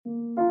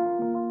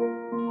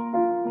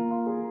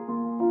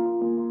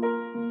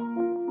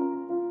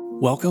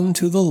Welcome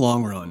to The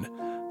Long Run.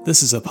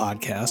 This is a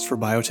podcast for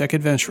biotech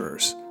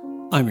adventurers.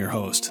 I'm your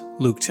host,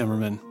 Luke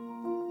Timmerman.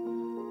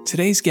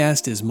 Today's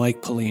guest is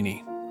Mike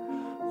Pellini.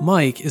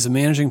 Mike is a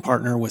managing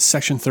partner with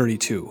Section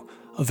 32,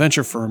 a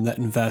venture firm that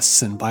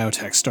invests in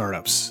biotech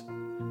startups.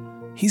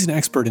 He's an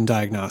expert in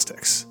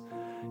diagnostics.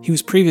 He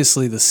was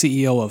previously the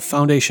CEO of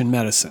Foundation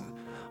Medicine,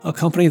 a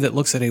company that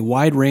looks at a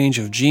wide range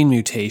of gene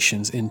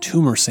mutations in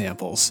tumor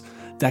samples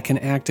that can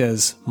act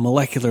as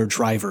molecular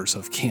drivers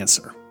of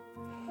cancer.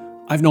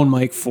 I've known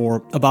Mike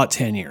for about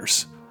 10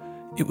 years.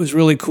 It was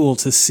really cool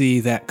to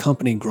see that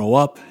company grow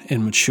up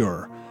and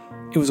mature.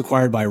 It was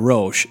acquired by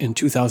Roche in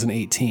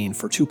 2018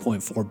 for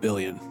 $2.4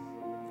 billion.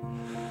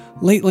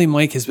 Lately,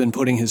 Mike has been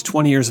putting his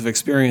 20 years of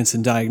experience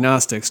in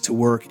diagnostics to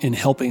work in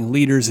helping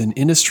leaders in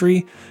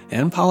industry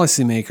and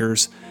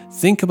policymakers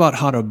think about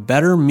how to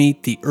better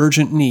meet the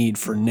urgent need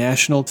for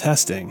national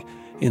testing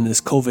in this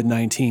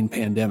COVID-19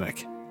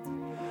 pandemic.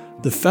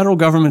 The federal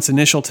government's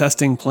initial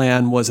testing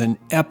plan was an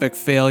epic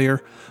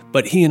failure,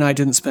 but he and I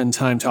didn't spend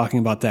time talking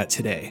about that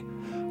today.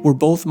 We're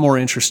both more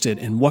interested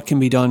in what can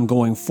be done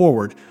going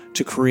forward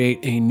to create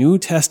a new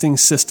testing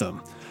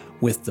system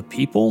with the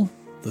people,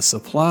 the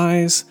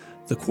supplies,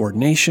 the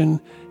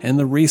coordination, and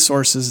the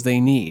resources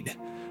they need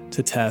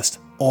to test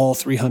all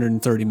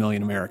 330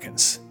 million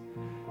Americans.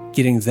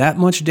 Getting that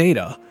much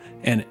data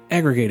and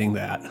aggregating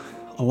that,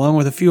 along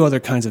with a few other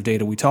kinds of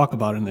data we talk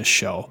about in this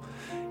show,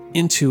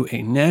 into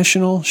a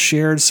national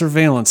shared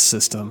surveillance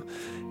system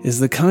is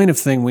the kind of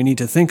thing we need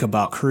to think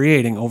about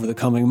creating over the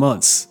coming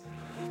months.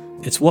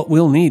 It's what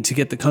we'll need to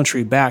get the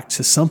country back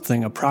to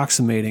something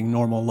approximating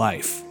normal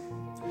life.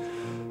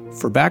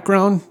 For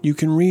background, you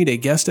can read a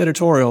guest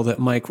editorial that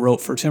Mike wrote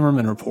for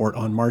Timmerman Report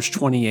on March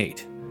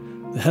 28.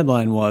 The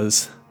headline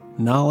was,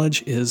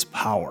 "Knowledge is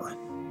Power."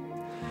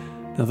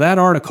 Now that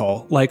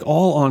article, like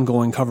all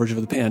ongoing coverage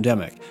of the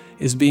pandemic,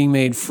 is being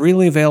made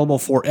freely available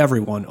for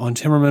everyone on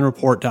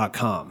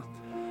TimmermanReport.com.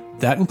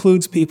 That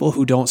includes people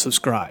who don't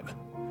subscribe.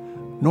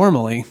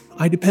 Normally,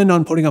 I depend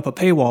on putting up a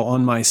paywall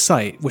on my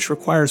site, which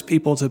requires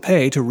people to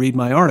pay to read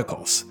my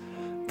articles.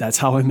 That's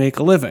how I make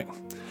a living.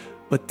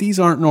 But these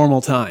aren't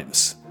normal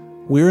times.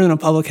 We're in a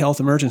public health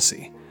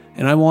emergency,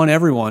 and I want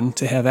everyone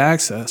to have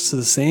access to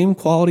the same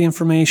quality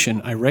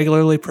information I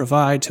regularly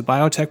provide to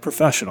biotech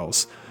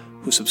professionals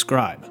who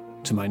subscribe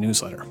to my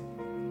newsletter.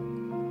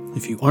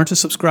 If you aren't a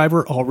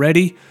subscriber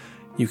already,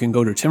 you can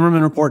go to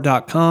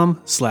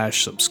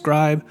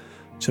TimmermanReport.com/subscribe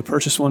to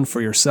purchase one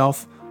for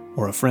yourself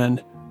or a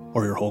friend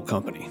or your whole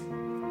company.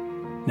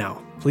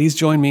 Now, please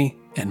join me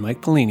and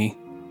Mike Pellini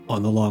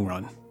on The Long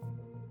Run.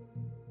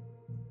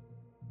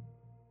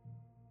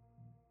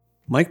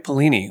 Mike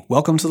Pellini,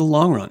 welcome to The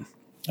Long Run.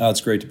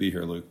 It's great to be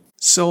here, Luke.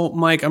 So,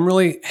 Mike, I'm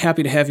really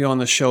happy to have you on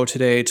the show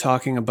today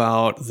talking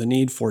about the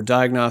need for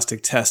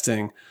diagnostic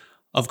testing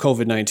of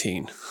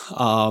COVID-19.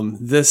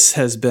 This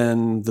has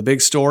been the big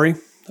story.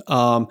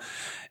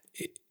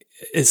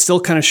 It still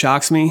kind of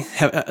shocks me.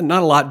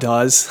 Not a lot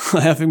does.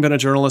 Having been a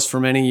journalist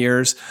for many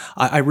years,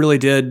 I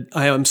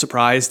am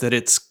surprised that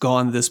it's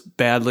gone this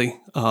badly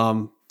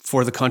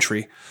for the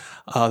country,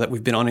 that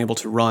we've been unable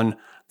to run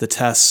the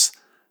tests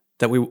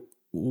that we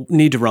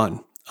need to run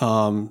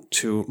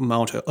to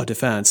mount a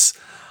defense.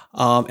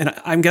 And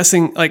I'm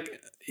guessing, like,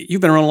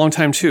 you've been around a long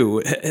time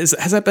too.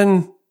 Has that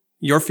been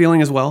your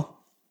feeling as well?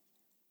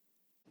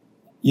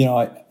 You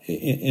know,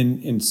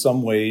 in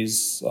some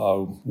ways,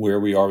 where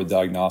we are with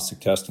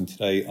diagnostic testing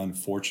today,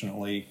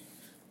 unfortunately,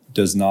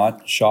 does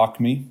not shock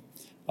me.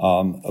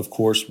 Of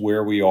course,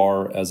 where we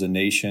are as a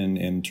nation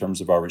in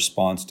terms of our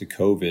response to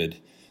COVID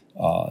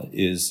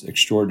is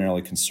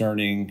extraordinarily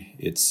concerning.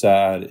 It's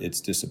sad, it's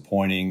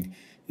disappointing,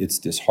 it's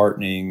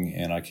disheartening,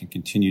 and I can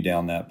continue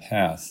down that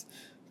path.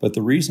 But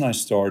the reason I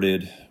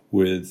started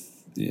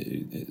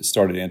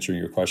answering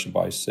your question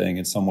by saying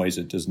in some ways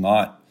it does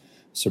not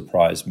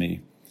surprise me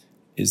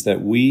is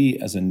that we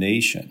as a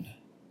nation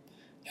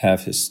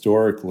have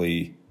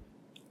historically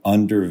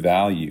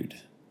undervalued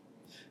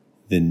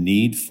the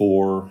need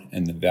for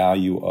and the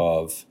value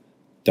of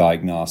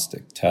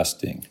diagnostic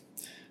testing.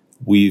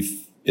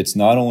 It's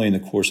not only in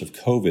the course of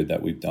COVID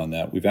that we've done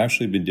that, we've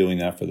actually been doing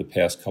that for the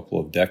past couple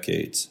of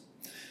decades.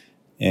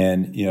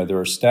 And, you know, there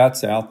are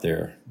stats out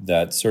there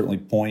that certainly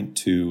point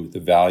to the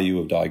value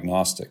of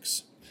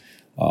diagnostics.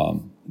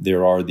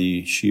 There are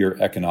the sheer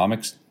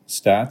economics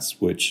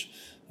stats, which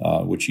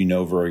you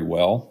know very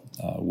well,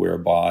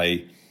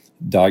 whereby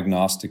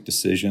diagnostic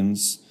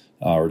decisions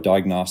or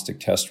diagnostic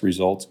test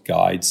results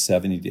guide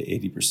 70 to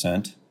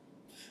 80%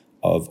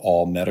 of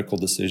all medical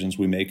decisions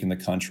we make in the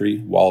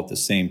country, while at the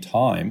same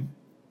time,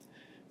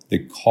 the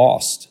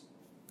cost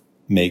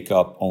make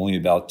up only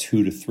about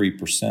 2 to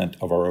 3%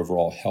 of our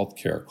overall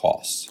healthcare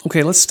costs.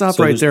 Okay, let's stop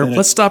right there.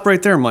 Let's stop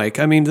right there, Mike.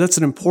 I mean, that's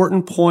an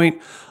important point,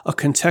 a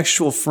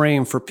contextual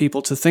frame for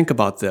people to think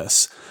about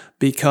this.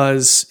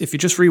 Because if you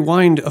just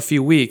rewind a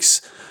few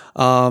weeks,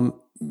 I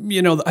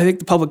think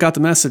the public got the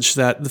message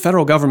that the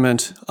federal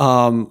government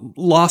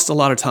lost a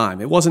lot of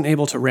time. It wasn't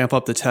able to ramp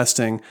up the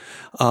testing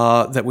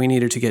that we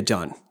needed to get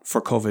done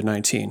for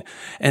COVID-19.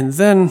 And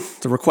then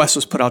the request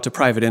was put out to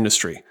private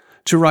industry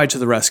to ride to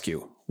the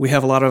rescue. We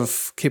have a lot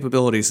of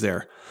capabilities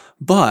there.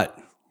 But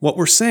what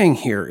we're saying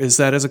here is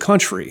that as a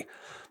country,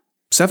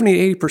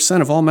 70 to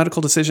 80% of all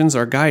medical decisions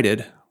are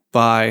guided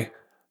by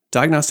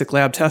diagnostic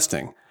lab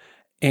testing.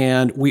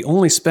 And we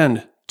only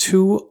spend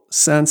 2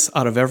 cents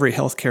out of every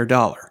healthcare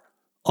dollar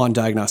on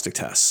diagnostic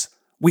tests.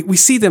 We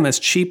see them as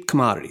cheap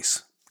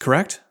commodities,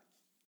 correct?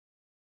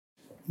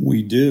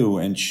 We do,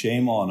 and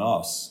shame on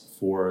us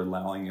for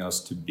allowing us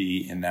to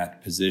be in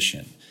that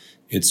position.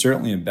 It's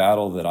certainly a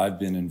battle that I've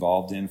been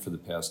involved in for the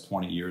past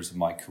 20 years of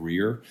my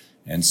career.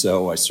 And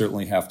so I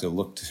certainly have to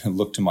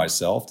look to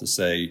myself to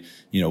say,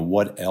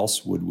 what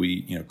else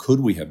could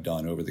we have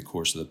done over the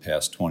course of the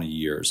past 20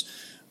 years?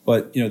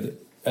 But, the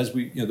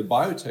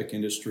biotech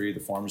industry, the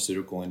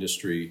pharmaceutical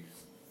industry,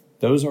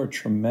 those are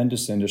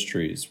tremendous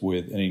industries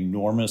with an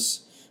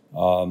enormous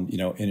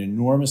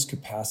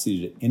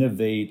capacity to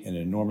innovate, an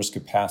enormous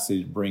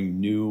capacity to bring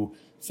new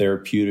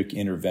therapeutic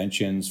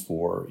interventions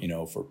for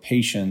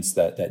patients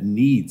that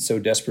so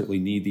desperately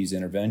need these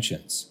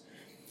interventions.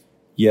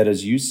 Yet,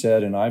 as you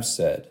said and I've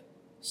said,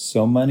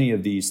 so many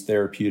of these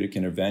therapeutic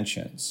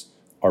interventions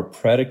are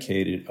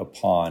predicated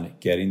upon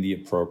getting the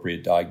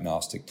appropriate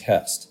diagnostic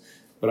test.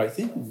 But I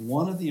think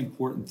one of the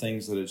important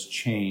things that has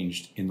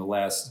changed in the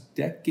last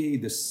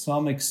decade to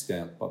some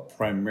extent, but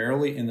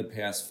primarily in the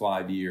past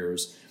 5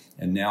 years,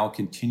 and now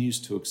continues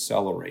to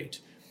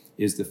accelerate,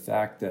 is the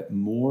fact that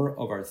more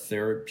of our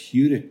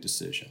therapeutic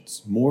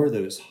decisions, more of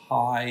those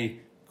high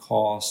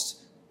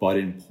cost but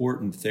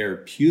important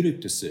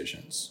therapeutic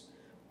decisions,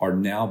 are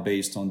now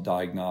based on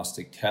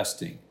diagnostic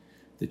testing.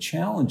 The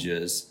challenge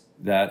is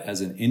that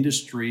as an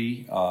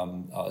industry,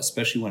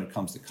 especially when it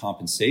comes to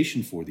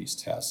compensation for these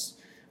tests,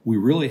 we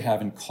really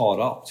haven't caught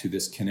up to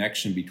this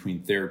connection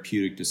between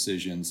therapeutic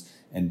decisions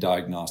and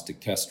diagnostic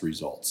test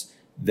results.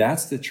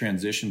 That's the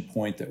transition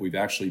point that we've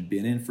actually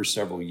been in for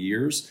several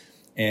years.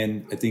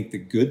 And I think the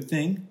good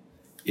thing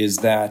is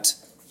that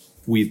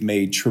we've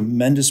made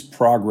tremendous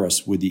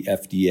progress with the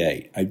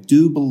FDA. I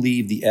do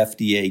believe the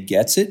FDA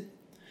gets it.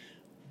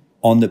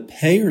 On the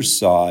payer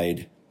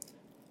side,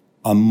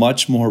 I'm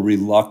much more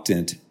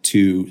reluctant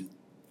to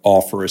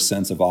offer a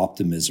sense of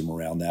optimism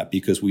around that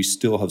because we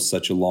still have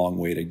such a long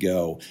way to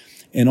go.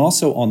 And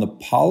also on the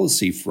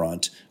policy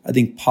front, I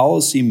think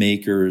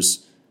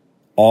policymakers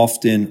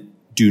often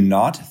do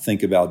not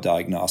think about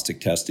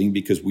diagnostic testing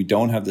because we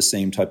don't have the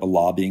same type of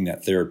lobbying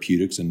that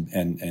therapeutics and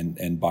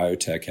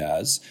biotech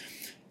has.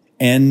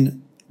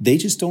 And they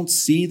just don't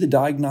see the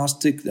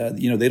diagnostic,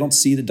 they don't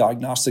see the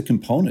diagnostic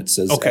components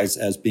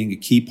as being a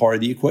key part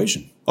of the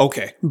equation.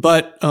 Okay.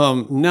 But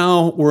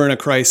now we're in a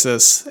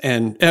crisis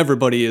and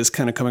everybody is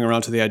kind of coming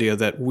around to the idea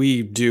that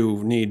we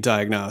do need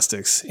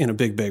diagnostics in a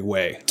big, big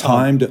way.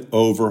 Time to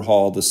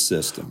overhaul the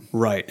system.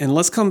 Right. And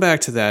let's come back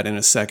to that in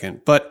a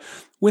second. But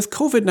with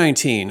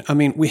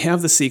COVID-19, we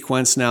have the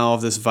sequence now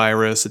of this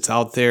virus. It's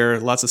out there.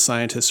 Lots of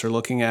scientists are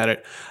looking at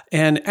it.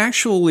 And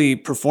actually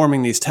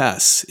performing these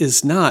tests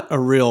is not a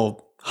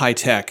real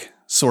high-tech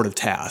sort of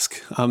task.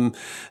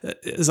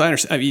 As I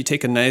understand, you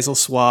take a nasal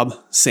swab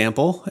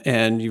sample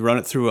and you run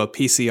it through a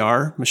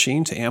PCR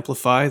machine to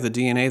amplify the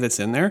DNA that's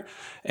in there,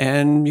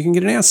 and you can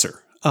get an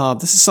answer.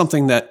 This is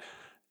something that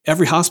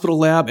every hospital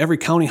lab, every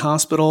county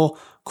hospital,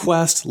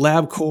 Quest,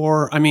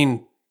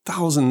 LabCorp,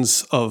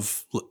 thousands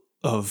of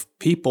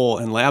people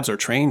and labs are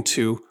trained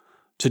to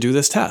do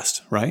this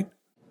test, right?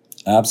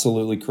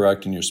 Absolutely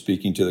correct, and you're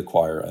speaking to the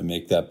choir. I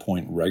make that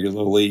point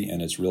regularly,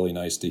 and it's really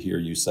nice to hear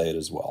you say it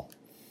as well.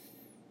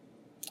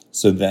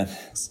 So then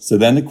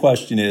the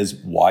question is,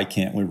 why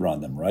can't we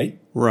run them, right?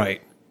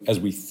 Right. As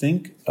we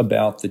think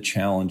about the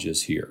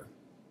challenges here,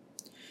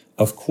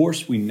 of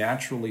course, we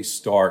naturally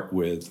start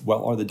with,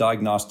 are the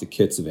diagnostic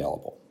kits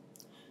available?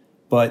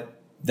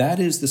 But that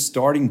is the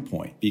starting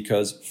point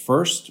because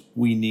first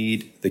we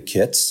need the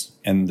kits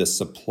and the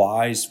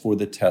supplies for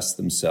the tests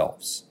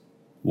themselves.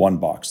 One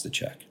box to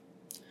check.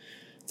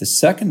 The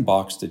second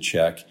box to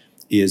check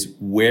is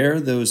where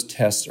those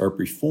tests are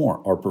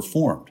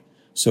performed.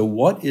 So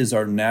what is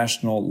our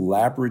national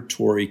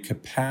laboratory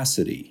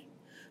capacity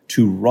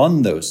to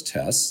run those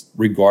tests,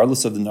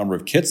 regardless of the number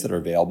of kits that are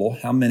available?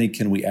 How many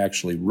can we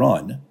actually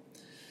run?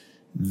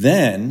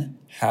 Then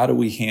how do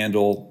we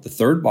handle the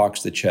third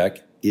box to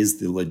check is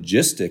the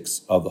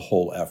logistics of the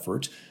whole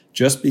effort.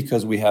 Just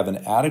because we have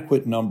an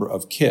adequate number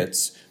of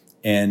kits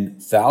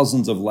and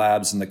thousands of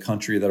labs in the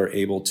country that are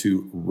able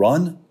to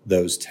run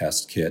those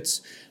test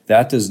kits,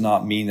 that does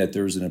not mean that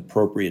there's an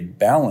appropriate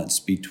balance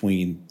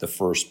between the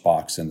first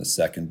box and the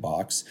second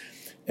box.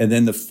 And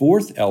then the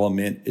fourth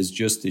element is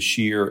just the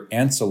sheer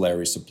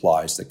ancillary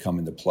supplies that come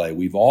into play.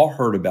 We've all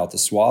heard about the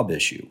swab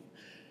issue.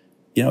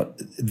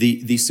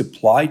 The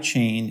supply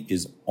chain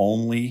is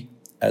only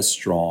as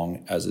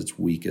strong as its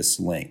weakest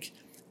link.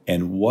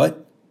 And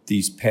what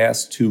these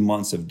past 2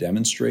 months have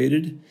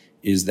demonstrated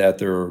is that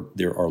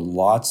there are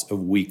lots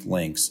of weak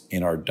links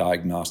in our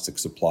diagnostic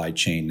supply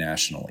chain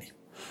nationally.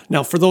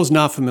 Now, for those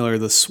not familiar,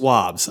 the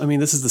swabs, I mean,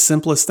 this is the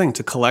simplest thing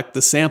to collect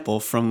the sample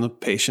from the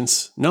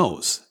patient's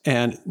nose.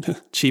 And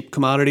cheap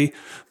commodity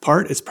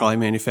part, it's probably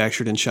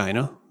manufactured in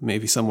China,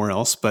 maybe somewhere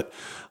else. But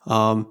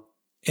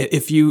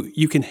if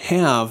you can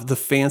have the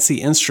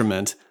fancy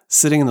instrument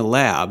sitting in the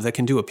lab that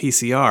can do a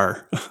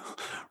PCR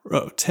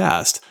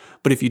test,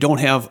 but if you don't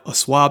have a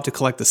swab to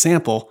collect the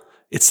sample,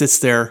 it sits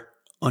there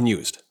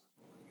unused.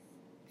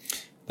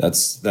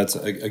 That's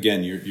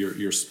again,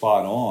 you're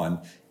spot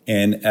on.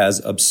 And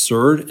as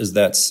absurd as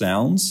that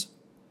sounds,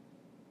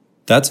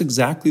 that's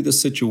exactly the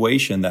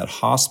situation that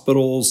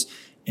hospitals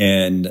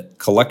and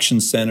collection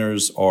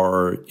centers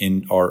are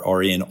in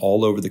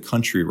all over the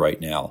country right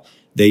now.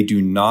 They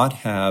do not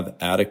have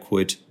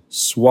adequate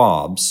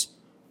swabs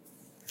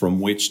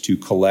from which to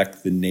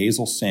collect the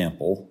nasal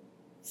sample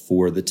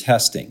for the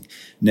testing.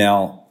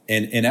 Now,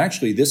 and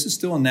actually, this is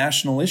still a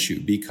national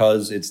issue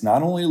because it's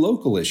not only a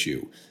local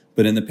issue.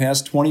 But in the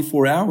past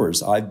 24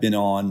 hours, I've been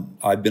on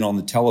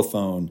the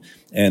telephone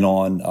and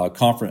on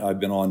I've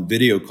been on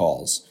video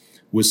calls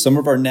with some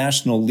of our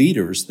national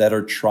leaders that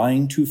are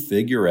trying to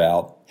figure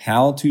out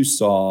how to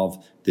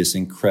solve this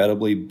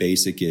incredibly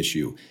basic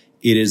issue.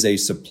 It is a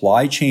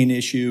supply chain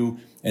issue.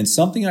 And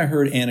something I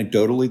heard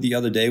anecdotally the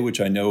other day,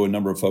 which I know a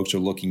number of folks are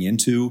looking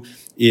into,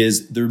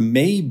 is there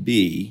may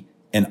be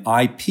an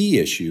IP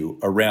issue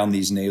around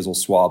these nasal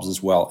swabs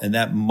as well. And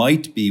that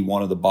might be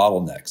one of the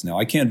bottlenecks. Now,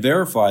 I can't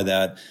verify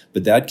that,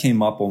 but that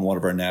came up on one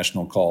of our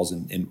national calls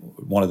in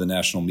one of the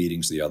national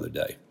meetings the other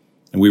day.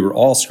 And we were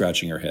all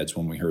scratching our heads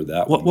when we heard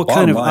that. What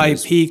kind of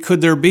IP could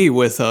there be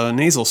with a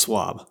nasal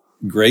swab?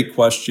 Great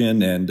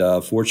question. And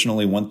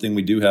fortunately, one thing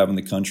we do have in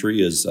the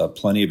country is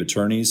plenty of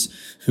attorneys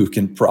who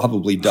can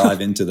probably dive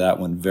into that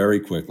one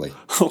very quickly.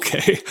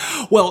 Okay.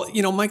 Well,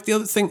 Mike, the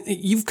other thing,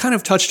 you've kind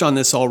of touched on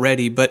this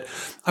already, but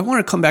I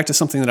want to come back to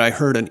something that I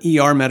heard an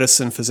ER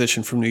medicine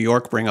physician from New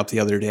York bring up the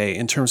other day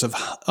in terms of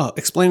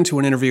explaining to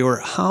an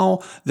interviewer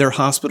how their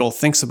hospital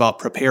thinks about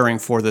preparing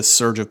for this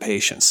surge of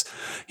patients.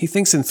 He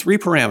thinks in 3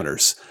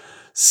 parameters: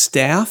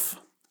 staff,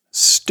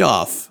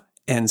 stuff,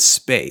 and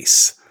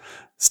space.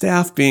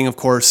 Staff being, of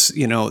course,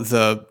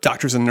 the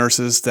doctors and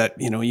nurses that,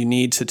 you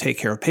need to take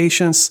care of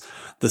patients.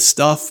 The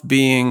stuff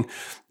being,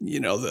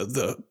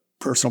 the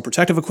personal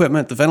protective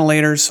equipment, the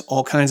ventilators,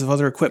 all kinds of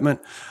other equipment.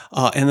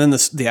 And then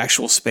the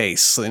actual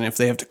space. And if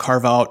they have to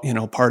carve out,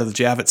 part of the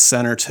Javits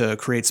Center to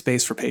create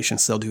space for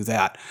patients, they'll do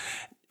that.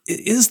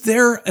 Is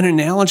there an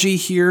analogy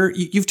here?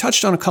 You've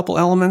touched on a couple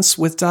elements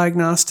with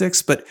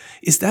diagnostics, but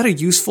is that a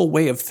useful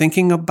way of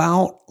thinking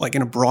about, like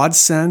in a broad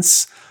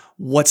sense,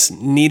 what's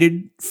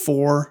needed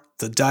for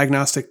the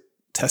diagnostic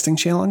testing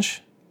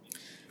challenge?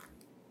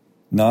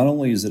 Not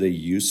only is it a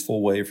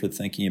useful way for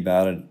thinking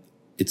about it,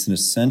 it's an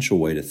essential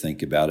way to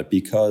think about it,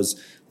 because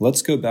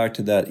let's go back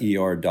to that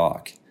ER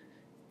doc.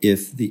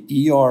 If the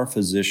ER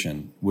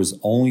physician was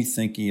only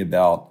thinking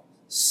about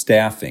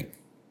staffing,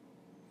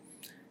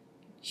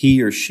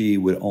 he or she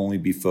would only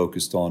be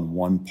focused on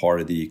one part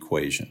of the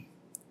equation.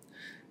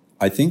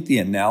 I think the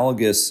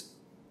analogous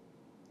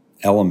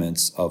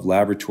elements of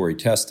laboratory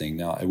testing.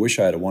 Now, I wish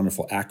I had a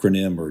wonderful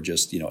acronym or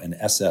just, an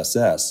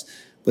SSS,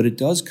 but it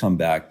does come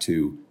back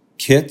to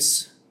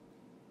kits,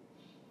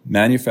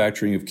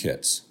 manufacturing of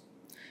kits,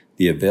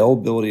 the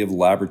availability of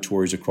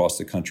laboratories across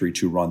the country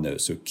to run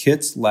those. So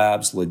kits,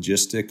 labs,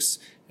 logistics,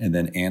 and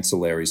then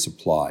ancillary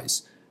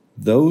supplies.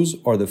 Those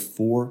are the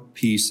 4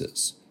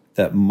 pieces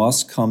that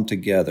must come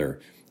together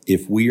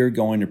if we are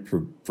going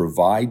to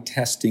provide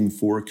testing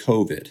for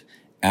COVID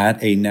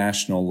at a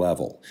national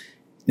level.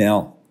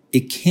 Now,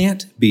 it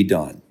can't be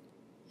done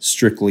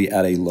strictly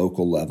at a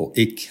local level.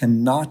 It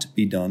cannot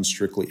be done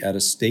strictly at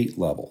a state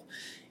level.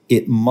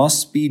 It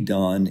must be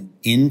done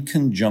in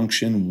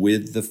conjunction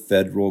with the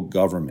federal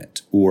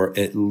government, or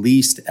at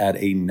least at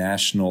a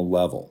national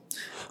level.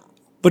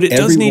 But it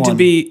does need to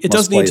be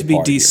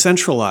here.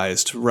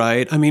 decentralized,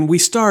 right? I mean, we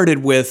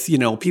started with,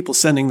 people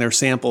sending their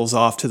samples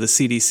off to the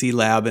CDC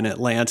lab in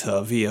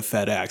Atlanta via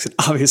FedEx. And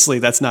obviously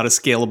that's not a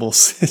scalable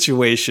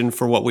situation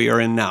for what we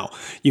are in now.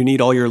 You need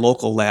all your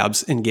local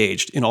labs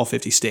engaged in all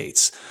 50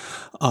 states,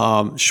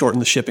 shorten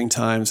the shipping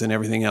times and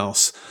everything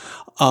else.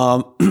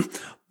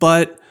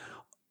 But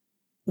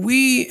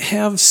we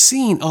have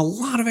seen a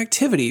lot of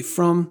activity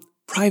from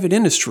private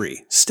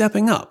industry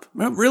stepping up,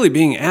 really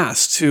being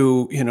asked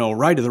to,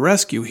 ride to the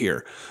rescue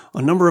here.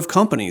 A number of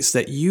companies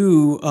that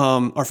you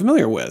are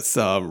familiar with,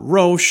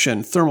 Roche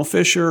and Thermo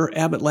Fisher,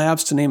 Abbott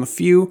Labs, to name a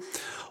few.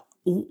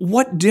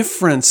 What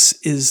difference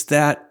is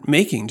that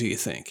making, do you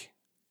think,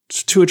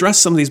 to address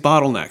some of these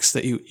bottlenecks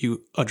that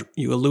you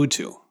allude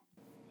to?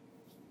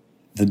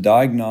 The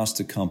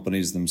diagnostic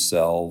companies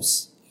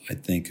themselves, I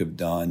think, have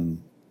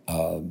done,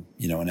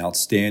 an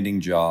outstanding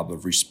job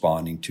of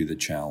responding to the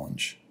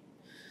challenge.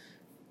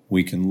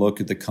 We can look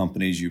at the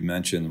companies you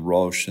mentioned,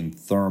 Roche and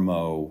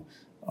Thermo,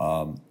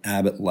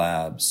 Abbott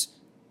Labs.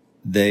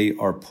 They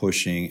are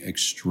pushing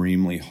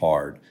extremely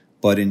hard.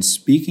 But in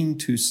speaking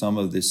to some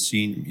of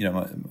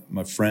the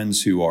my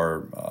friends who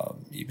are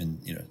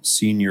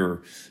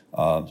senior,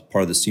 part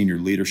of the senior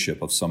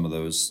leadership of some of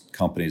those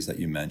companies that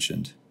you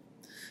mentioned,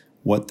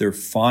 what they're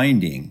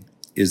finding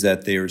is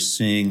that they are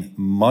seeing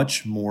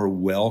much more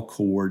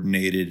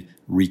well-coordinated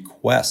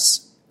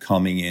requests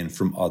coming in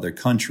from other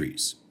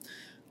countries.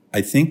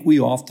 I think we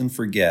often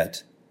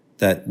forget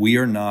that we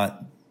are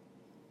not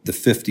the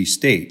 50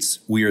 states.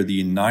 We are the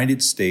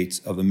United States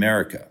of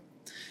America.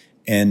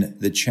 And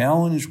the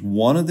challenge,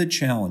 one of the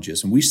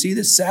challenges, and we see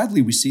this,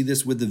 sadly, we see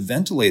this with the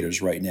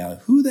ventilators right now.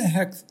 Who the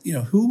heck,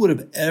 who would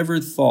have ever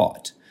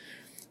thought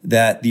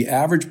that the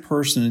average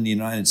person in the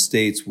United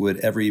States would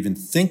ever even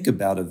think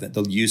about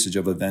the usage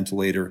of a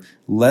ventilator,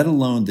 let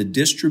alone the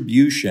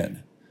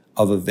distribution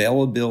of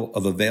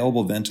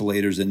available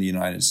ventilators in the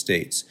United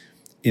States?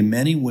 In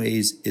many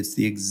ways, it's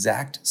the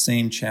exact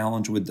same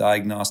challenge with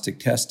diagnostic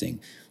testing.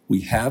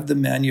 We have the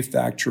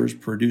manufacturers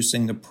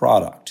producing the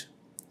product,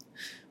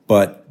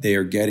 but they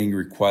are getting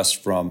requests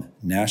from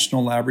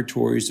national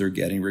laboratories. They're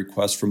getting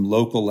requests from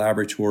local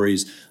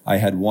laboratories. I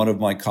had one of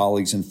my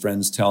colleagues and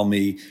friends tell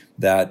me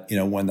that,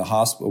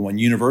 when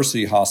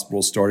university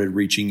hospitals started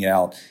reaching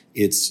out,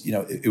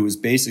 it was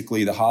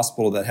basically the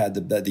hospital that had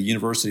the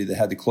university that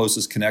had the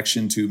closest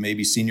connection to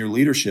maybe senior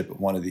leadership at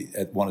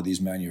one of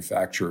these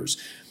manufacturers.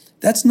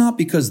 That's not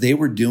because they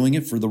were doing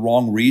it for the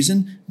wrong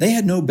reason. They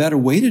had no better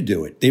way to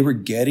do it. They were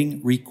getting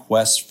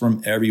requests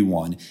from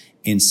everyone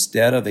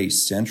instead of a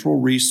central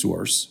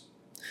resource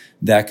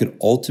that could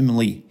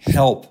ultimately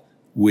help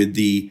with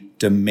the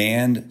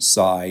demand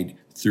side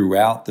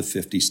throughout the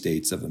 50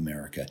 states of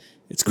America.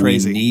 It's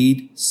crazy. We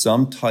need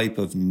some type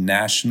of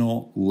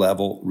national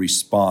level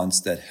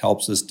response that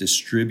helps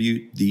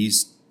distribute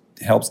these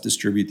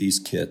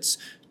kits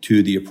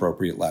to the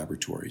appropriate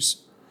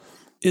laboratories.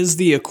 Is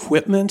the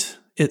equipment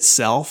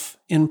itself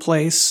in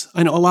place?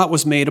 I know a lot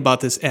was made about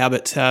this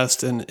Abbott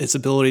test and its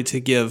ability to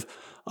give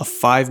a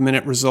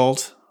 5-minute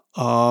result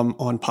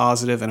on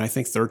positive, and I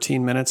think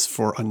 13 minutes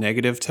for a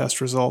negative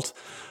test result.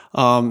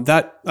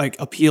 That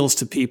appeals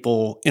to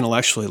people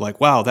intellectually, like,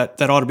 wow, that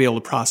ought to be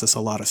able to process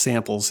a lot of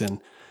samples in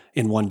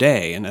one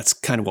day, and that's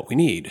kind of what we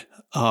need.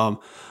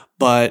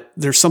 But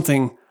there's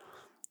something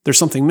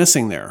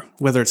missing there,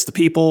 whether it's the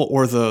people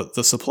or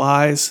the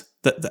supplies.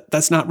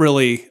 That's not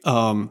really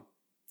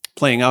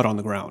playing out on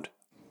the ground.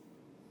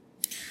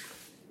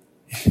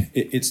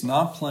 It's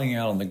not playing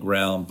out on the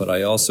ground, but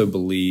I also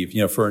believe,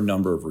 for a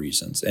number of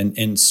reasons.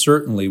 And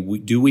certainly,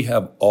 we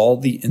have all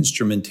the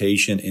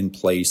instrumentation in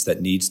place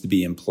that needs to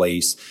be in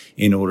place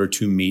in order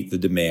to meet the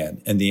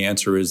demand? And the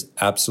answer is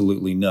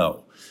absolutely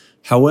no.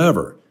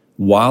 However,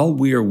 while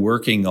we are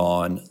working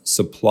on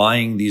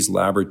supplying these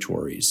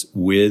laboratories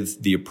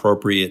with the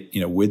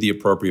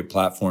appropriate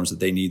platforms that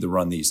they need to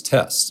run these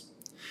tests,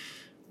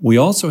 we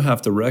also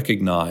have to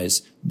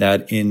recognize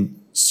that in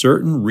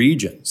certain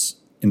regions,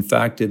 in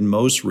fact, in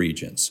most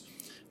regions,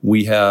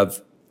 we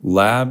have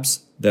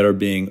labs that are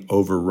being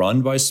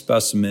overrun by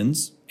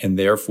specimens, and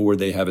therefore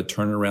they have a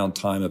turnaround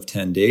time of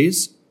 10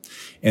 days.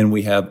 And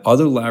we have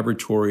other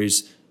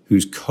laboratories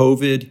whose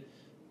COVID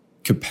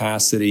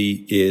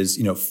capacity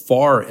is,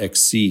 far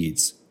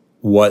exceeds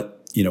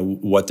what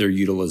their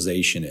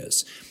utilization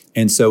is.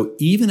 And so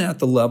even at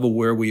the level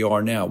where we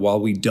are now, while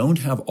we don't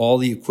have all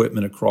the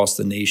equipment across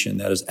the nation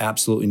that is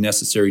absolutely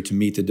necessary to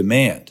meet the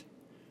demand,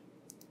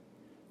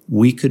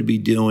 we could be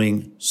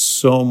doing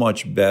so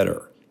much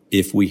better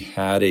if we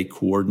had a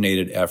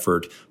coordinated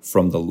effort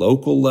from the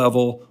local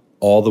level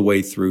all the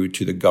way through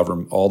to the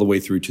government, all the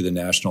way through to the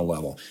national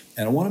level.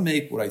 And I want to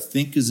make what I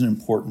think is an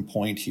important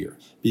point here,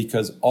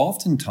 because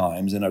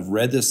oftentimes, and I've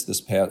read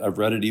I've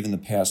read it even the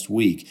past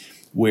week,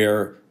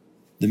 where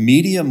the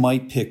media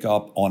might pick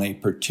up on a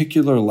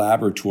particular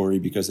laboratory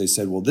because they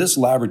said, well, this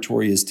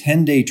laboratory is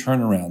 10-day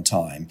turnaround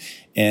time,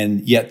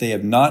 and yet they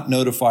have not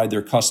notified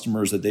their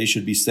customers that they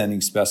should be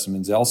sending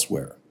specimens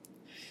elsewhere.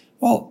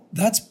 Well,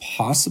 that's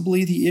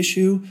possibly the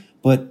issue,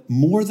 but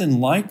more than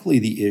likely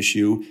the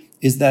issue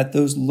is that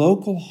those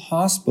local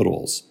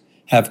hospitals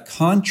have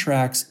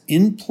contracts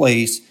in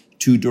place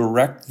to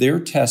direct their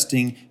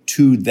testing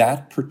to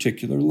that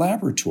particular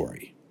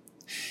laboratory.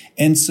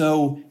 And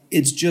so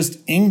it's just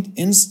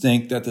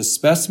instinct that the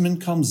specimen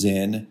comes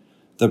in,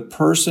 the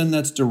person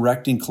that's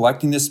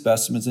collecting the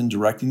specimens and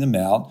directing them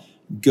out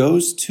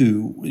goes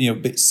to,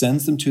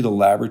 sends them to the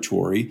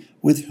laboratory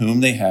with whom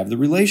they have the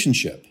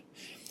relationship.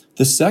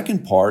 The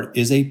second part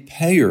is a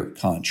payer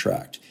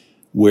contract,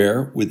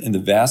 where within the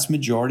vast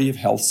majority of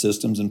health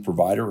systems and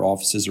provider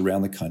offices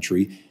around the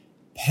country,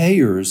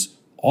 payers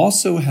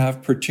also have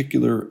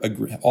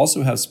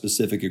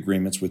specific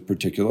agreements with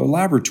particular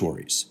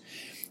laboratories.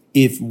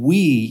 If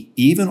we,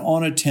 even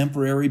on a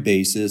temporary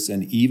basis,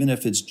 and even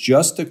if it's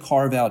just to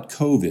carve out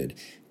COVID,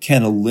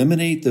 can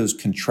eliminate those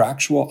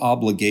contractual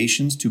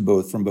obligations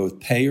from both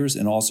payers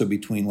and also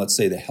between, let's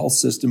say, the health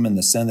system and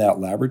the send-out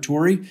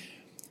laboratory,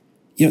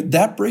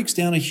 that breaks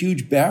down a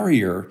huge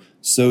barrier.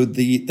 So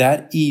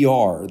that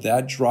ER,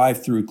 that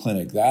drive-through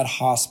clinic, that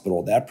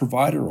hospital, that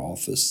provider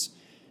office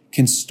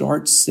can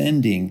start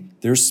sending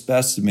their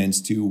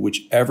specimens to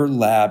whichever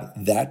lab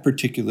that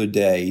particular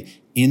day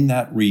in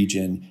that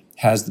region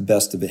has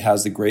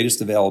the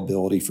greatest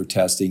availability for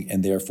testing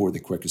and therefore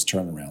the quickest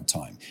turnaround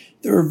time.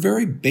 There are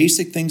very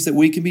basic things that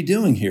we can be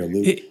doing here,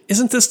 Luke.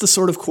 Isn't this the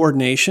sort of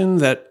coordination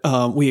that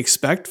we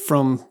expect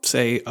from,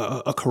 say,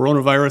 a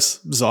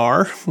coronavirus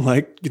czar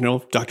like,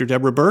 Dr.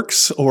 Deborah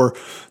Birx or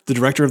the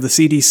director of the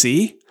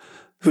CDC,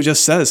 who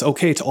just says,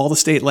 okay, to all the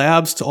state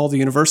labs, to all the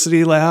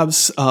university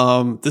labs,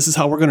 this is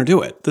how we're going to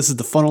do it. This is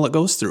the funnel it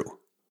goes through.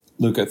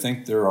 Luke, I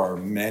think there are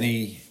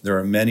many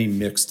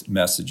mixed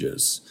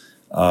messages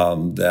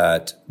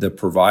that the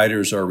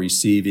providers are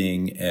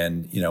receiving,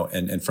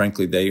 and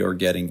frankly, they are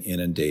getting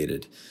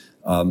inundated.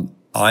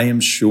 I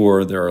am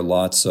sure there are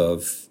lots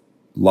of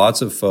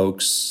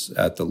folks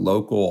at the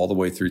local all the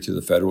way through to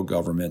the federal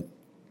government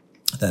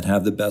that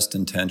have the best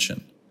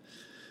intention.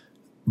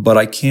 But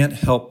I can't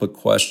help but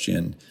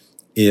question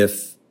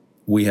if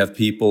we have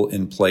people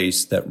in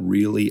place that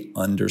really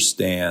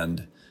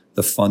understand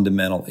the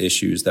fundamental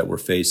issues that we're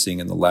facing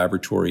in the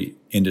laboratory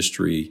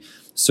industry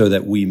so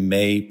that we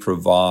may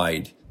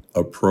provide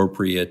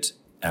appropriate,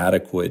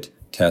 adequate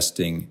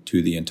testing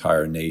to the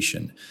entire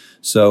nation.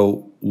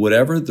 So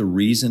whatever the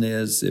reason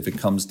is, if it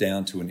comes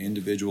down to an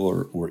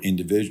individual or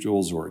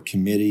individuals or a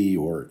committee,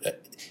 or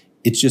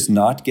it's just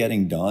not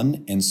getting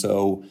done. And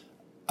so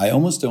I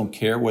almost don't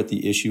care what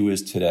the issue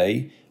is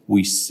today.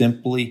 We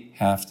simply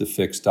have to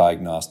fix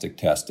diagnostic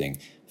testing.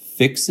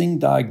 Fixing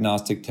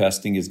diagnostic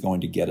testing is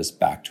going to get us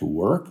back to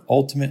work.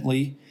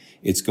 Ultimately,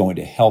 it's going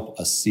to help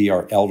us see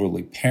our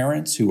elderly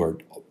parents who are,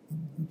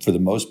 for the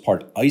most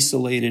part,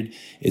 isolated.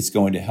 It's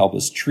going to help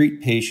us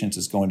treat patients.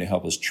 It's going to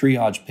help us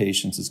triage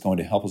patients. It's going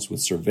to help us with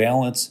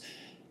surveillance.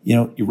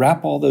 You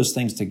wrap all those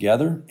things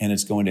together, and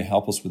it's going to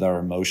help us with our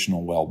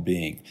emotional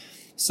well-being.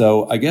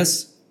 So I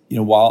guess,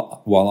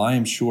 while I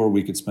am sure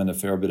we could spend a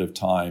fair bit of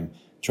time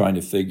trying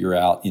to figure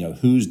out,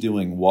 who's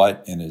doing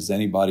what and is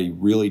anybody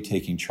really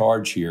taking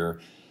charge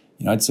here,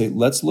 I'd say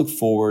let's look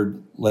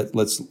forward.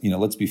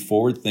 Let's be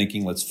forward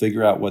thinking. Let's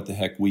figure out what the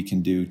heck we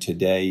can do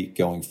today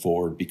going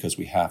forward, because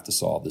we have to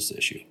solve this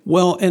issue.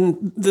 Well,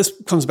 and this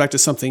comes back to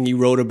something you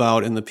wrote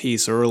about in the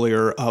piece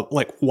earlier,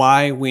 like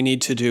why we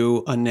need to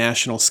do a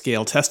national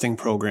scale testing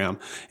program.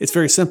 It's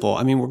very simple.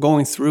 I mean, we're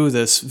going through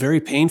this very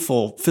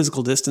painful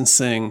physical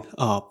distancing,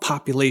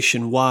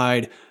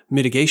 population-wide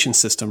mitigation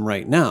system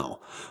right now.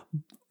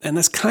 And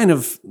that's kind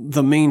of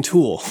the main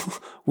tool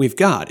we've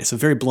got. It's a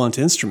very blunt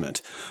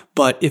instrument.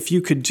 But if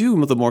you could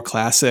do the more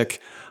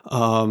classic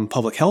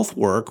public health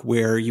work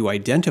where you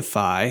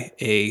identify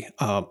a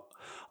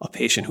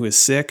patient who is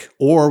sick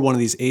or one of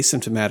these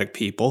asymptomatic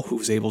people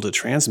who's able to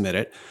transmit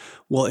it,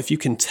 well, if you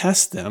can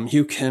test them,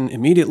 you can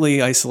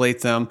immediately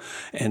isolate them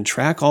and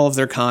track all of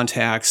their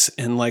contacts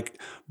and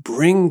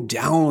bring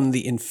down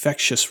the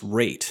infectious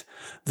rate,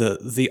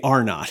 the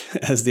R naught,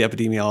 as the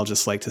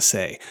epidemiologists like to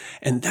say.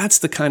 And that's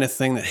the kind of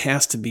thing that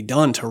has to be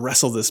done to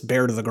wrestle this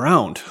bear to the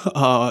ground,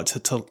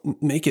 to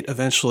make it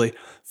eventually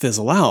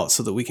fizzle out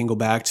so that we can go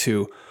back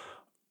to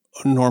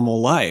a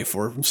normal life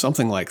or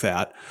something like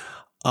that.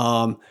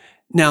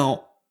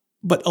 Now,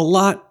 but a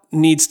lot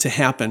needs to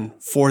happen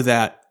for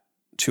that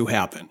to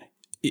happen.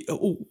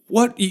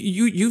 What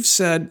you've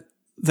said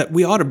that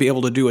we ought to be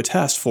able to do a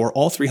test for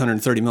all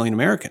 330 million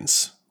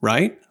Americans,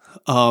 right?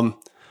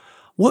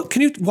 What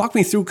can you walk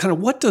me through? Kind of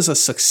what does a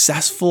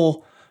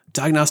successful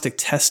diagnostic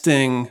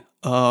testing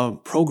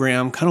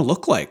program kind of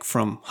look like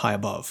from high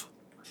above?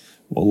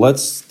 Well,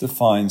 let's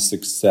define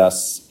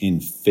success in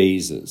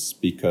phases,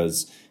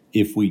 because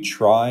if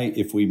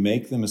we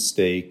make the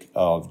mistake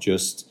of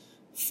just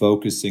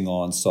focusing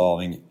on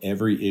solving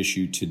every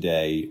issue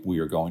today, we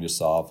are going to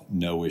solve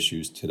no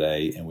issues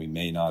today, and we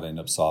may not end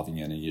up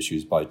solving any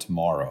issues by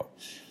tomorrow.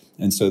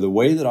 And so the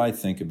way that I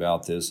think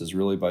about this is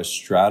really by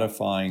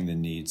stratifying the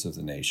needs of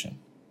the nation.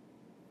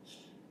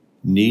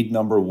 Need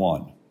number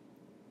one,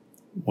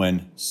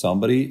 when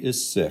somebody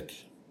is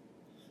sick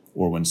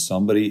or when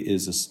somebody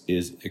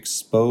is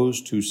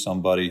exposed to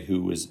somebody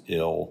who is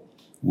ill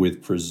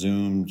with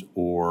presumed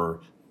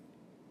or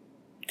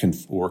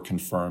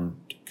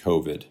confirmed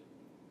COVID,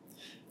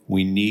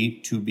 we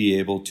need to be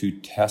able to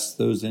test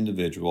those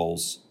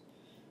individuals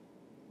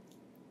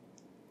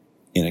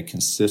in a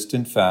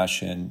consistent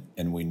fashion,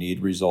 and we need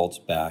results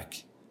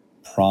back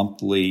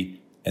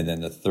promptly. And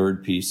then the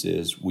third piece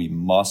is we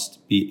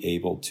must be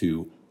able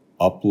to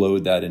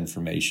upload that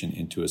information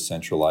into a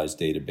centralized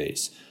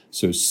database.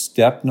 So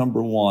step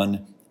number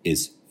one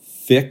is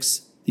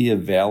fix the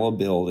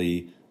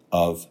availability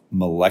of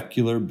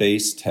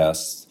molecular-based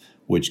tests,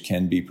 which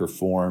can be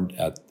performed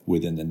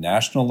within the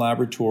national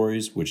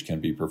laboratories, which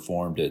can be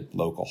performed at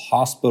local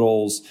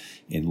hospitals,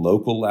 in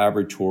local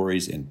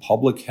laboratories, in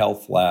public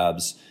health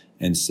labs,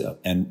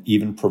 and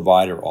even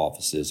provider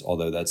offices,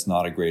 although that's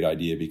not a great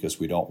idea because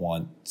we don't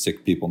want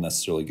sick people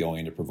necessarily going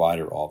into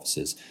provider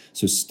offices.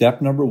 So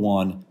step number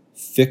one,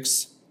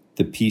 fix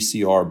the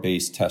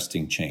PCR-based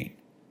testing chain.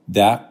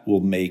 That will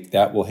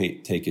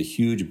take a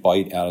huge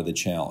bite out of the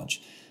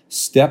challenge.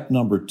 Step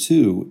number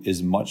two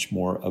is much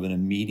more of an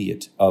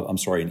intermediate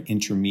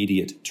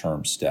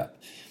term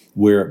step.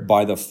 where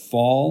by the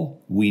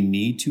fall, we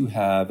need to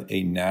have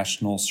a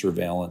national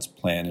surveillance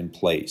plan in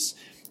place.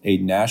 A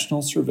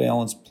national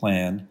surveillance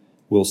plan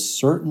will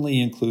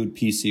certainly include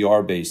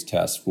PCR-based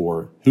tests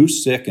for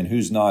who's sick and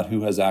who's not,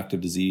 who has active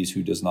disease,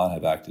 who does not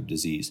have active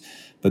disease.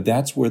 But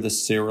that's where the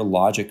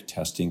serologic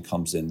testing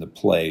comes into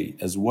play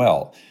as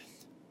well.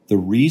 The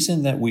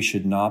reason that we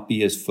should not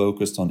be as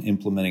focused on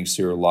implementing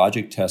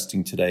serologic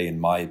testing today, in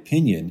my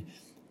opinion,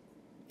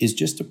 is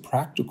just a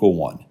practical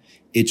one.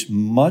 It's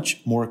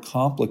much more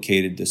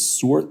complicated to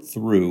sort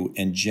through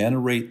and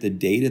generate the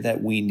data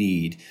that we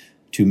need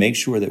to make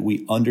sure that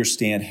we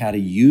understand how to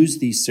use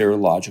these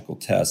serological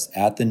tests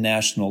at the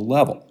national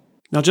level.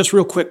 Now, just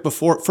real quick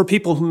for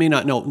people who may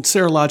not know,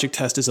 serologic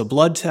test is a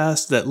blood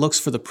test that looks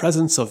for the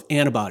presence of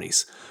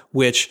antibodies,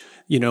 which,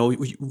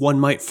 one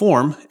might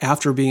form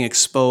after being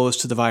exposed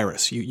to the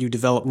virus. You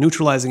develop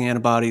neutralizing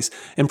antibodies,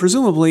 and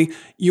presumably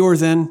you're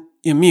then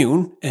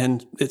immune,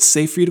 and it's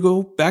safe for you to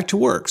go back to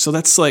work. So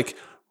that's like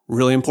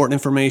really important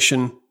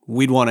information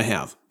we'd want to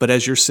have. But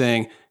as you're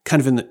saying, kind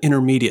of in the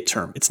intermediate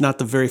term, it's not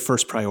the very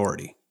first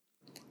priority.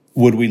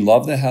 Would we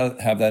love to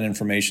have that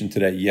information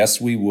today? Yes,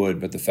 we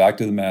would. But the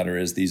fact of the matter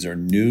is these are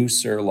new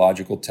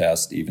serological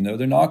tests. Even though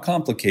they're not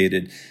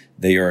complicated,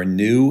 they are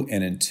new.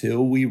 And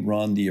until we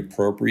run the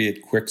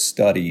appropriate quick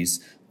studies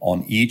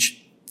on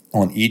each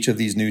of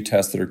these new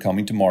tests that are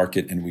coming to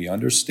market, and we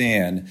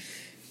understand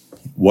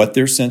what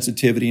their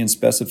sensitivity and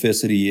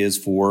specificity is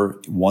for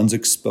one's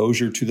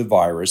exposure to the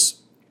virus,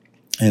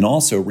 and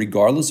also,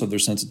 regardless of their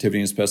sensitivity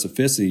and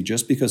specificity,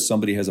 just because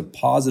somebody has a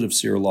positive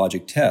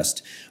serologic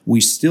test, we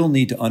still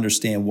need to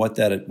understand what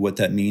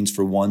that means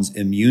for one's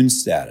immune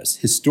status.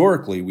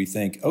 Historically, we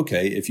think,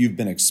 okay, if you've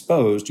been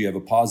exposed, you have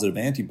a positive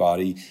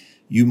antibody,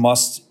 you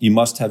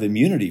must have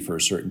immunity for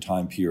a certain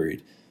time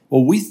period.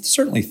 Well, we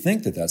certainly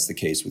think that that's the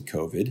case with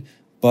COVID,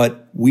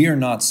 but we are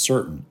not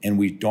certain, and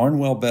we darn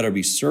well better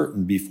be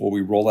certain before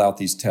we roll out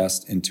these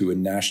tests into a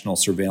national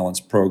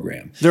surveillance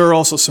program. There are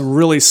also some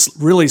really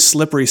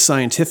slippery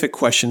scientific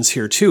questions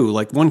here too.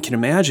 Like one can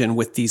imagine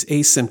with these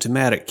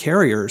asymptomatic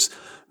carriers,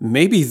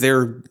 maybe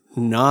they're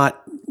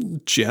not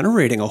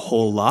generating a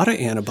whole lot of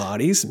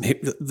antibodies.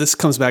 This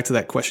comes back to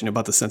that question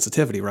about the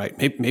sensitivity, right?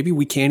 Maybe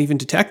we can't even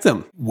detect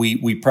them.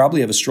 We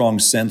probably have a strong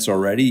sense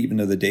already, even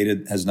though the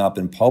data has not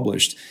been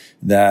published,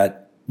 that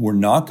we're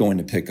not going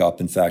to pick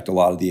up, in fact, a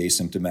lot of the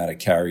asymptomatic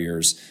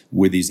carriers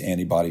with these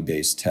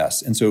antibody-based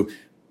tests. And so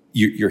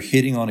you're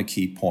hitting on a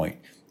key point,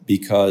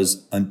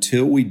 because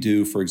until we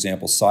do, for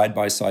example,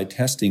 side-by-side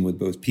testing with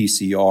both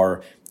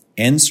PCR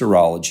and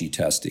serology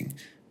testing,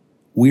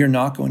 we are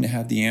not going to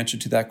have the answer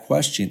to that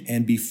question.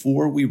 And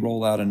before we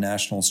roll out a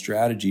national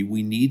strategy,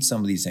 we need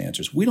some of these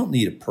answers. We don't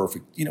need a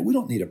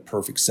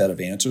perfect set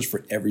of answers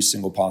for every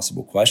single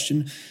possible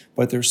question,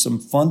 but there's some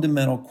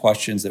fundamental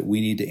questions that we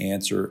need to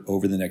answer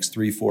over the next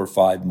 3, 4,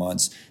 5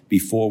 months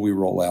before we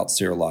roll out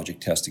serologic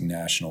testing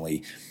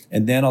nationally.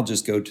 And then I'll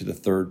just go to the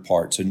third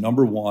part. So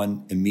number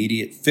one,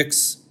 immediate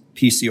fix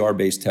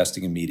PCR-based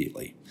testing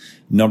immediately.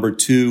 Number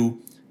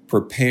two,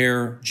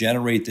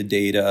 generate the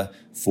data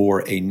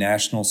for a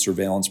national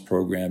surveillance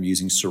program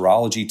using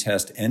serology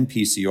test and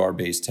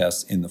PCR-based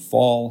tests in the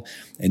fall.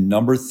 And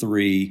number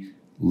three,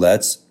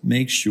 let's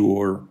make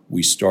sure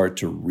we start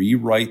to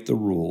rewrite the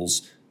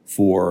rules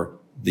for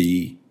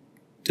the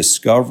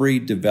discovery,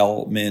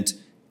 development,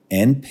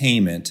 and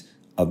payment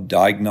of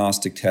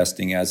diagnostic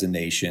testing as a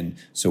nation,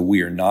 so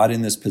we are not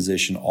in this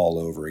position all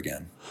over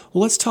again.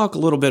 Well, let's talk a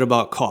little bit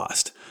about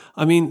cost.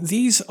 I mean,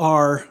 these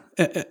are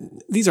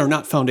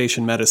not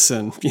foundation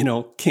medicine,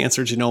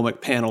 cancer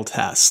genomic panel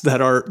tests that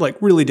are like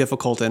really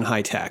difficult and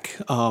high tech.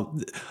 How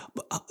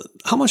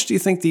much do you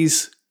think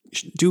these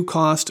do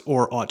cost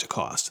or ought to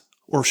cost?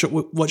 Or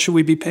what should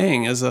we be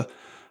paying as a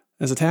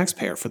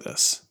taxpayer for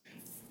this?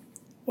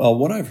 Well,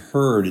 what I've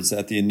heard is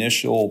that the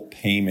initial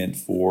payment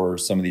for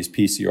some of these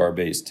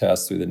PCR-based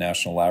tests through the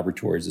national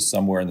laboratories is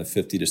somewhere in the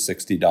 $50 to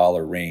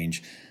 $60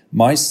 range.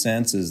 My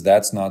sense is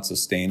that's not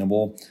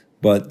sustainable.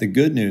 But the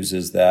good news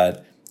is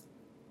that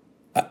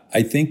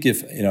I think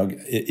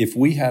if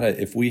we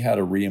had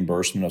a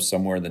reimbursement of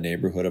somewhere in the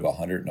neighborhood of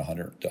 $100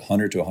 to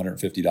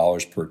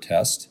 $150 per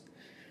test,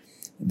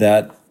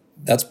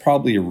 that's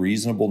probably a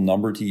reasonable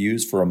number to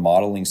use for a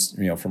modeling,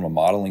 from a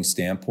modeling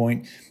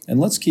standpoint. And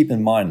let's keep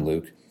in mind,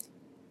 Luke,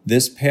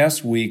 this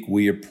past week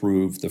we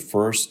approved the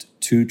first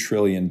 $2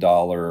 trillion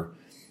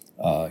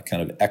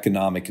kind of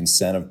economic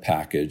incentive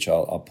package.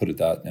 I'll put it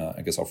that.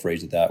 I guess I'll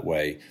phrase it that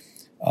way.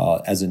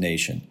 As a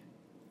nation,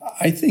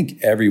 I think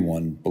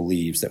everyone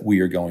believes that we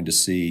are going to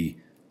see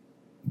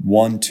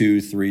 1,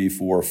 2, 3,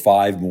 4,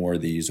 5 more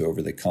of these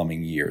over the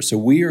coming year. So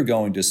we are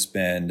going to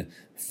spend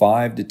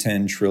 $5 to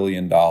 $10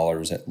 trillion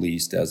at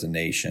least as a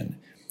nation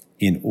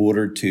in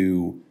order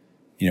to,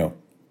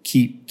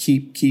 keep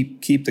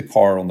the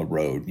car on the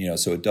road,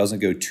 so it doesn't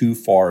go too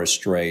far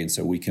astray, and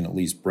so we can at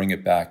least bring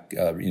it back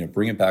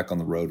on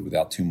the road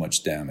without too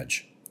much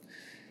damage.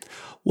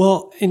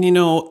 Well, and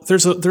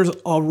there's a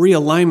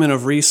realignment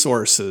of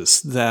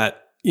resources that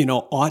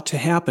ought to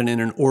happen in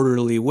an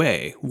orderly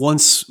way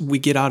once we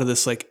get out of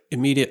this like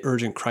immediate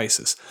urgent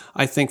crisis.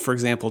 I think, for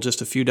example,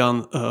 just a few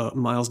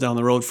miles down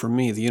the road from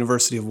me, the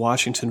University of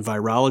Washington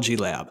Virology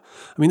Lab.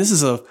 I mean, this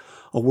is a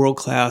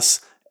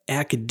world-class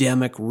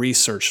academic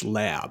research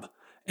lab,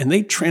 and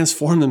they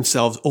transformed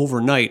themselves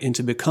overnight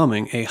into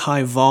becoming a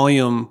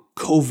high-volume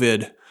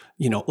COVID,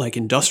 like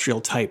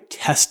industrial type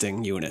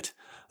testing unit.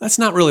 That's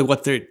not really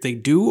what they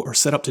do or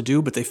set up to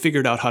do, but they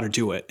figured out how to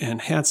do it, and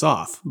hats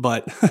off.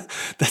 But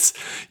that's,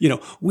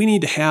 we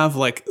need to have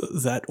like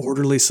that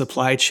orderly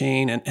supply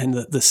chain, and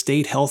the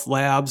state health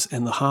labs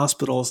and the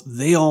hospitals,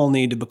 they all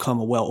need to become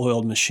a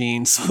well-oiled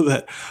machine so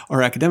that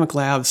our academic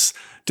labs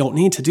don't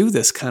need to do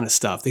this kind of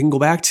stuff. They can go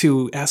back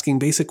to asking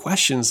basic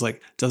questions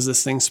like, does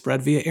this thing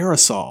spread via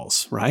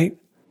aerosols, right?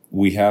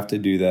 We have to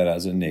do that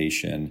as a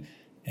nation.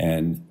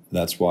 And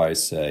that's why I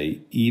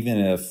say, even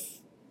if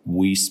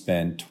we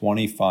spend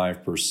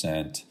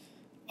 25%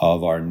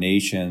 of our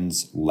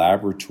nation's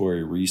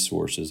laboratory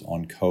resources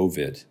on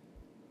COVID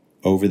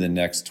over the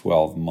next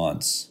 12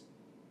 months,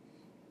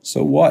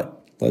 so what?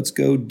 Let's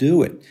go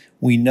do it.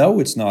 We know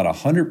it's not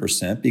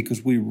 100%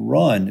 because we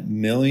run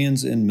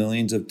millions and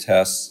millions of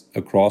tests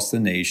across the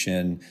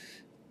nation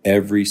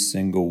every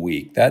single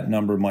week. That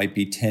number might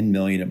be 10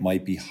 million. It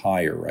might be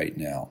higher right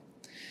now.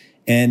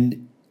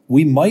 And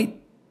we might,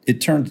 it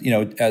turns,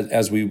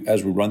 as we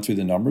run through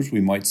the numbers, we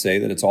might say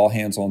that it's all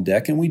hands on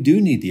deck, and we do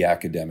need the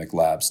academic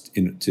labs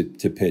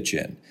to pitch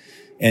in.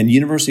 And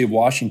University of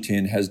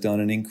Washington has done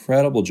an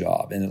incredible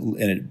job, and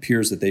it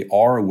appears that they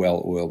are a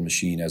well-oiled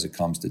machine as it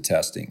comes to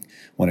testing,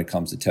 when it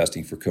comes to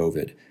testing for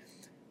COVID.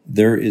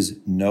 There is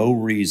no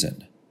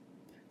reason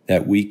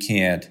that we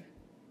can't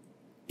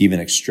even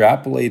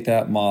extrapolate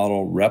that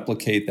model,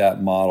 replicate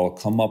that model,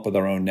 come up with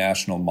our own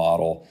national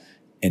model,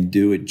 and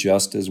do it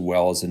just as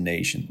well as a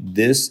nation.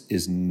 This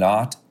is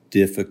not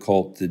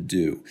difficult to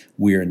do.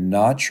 We are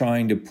not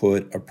trying to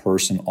put a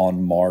person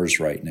on Mars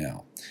right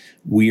now.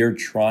 We are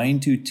trying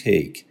to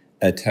take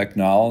a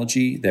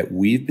technology that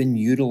we've been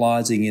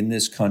utilizing in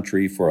this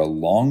country for a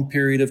long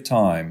period of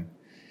time,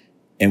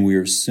 and we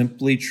are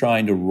simply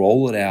trying to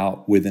roll it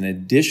out with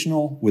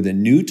a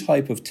new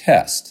type of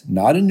test,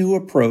 not a new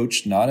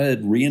approach, not a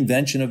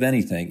reinvention of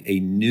anything, a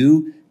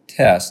new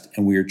test,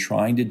 and we are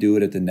trying to do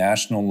it at the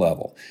national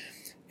level.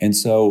 And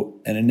so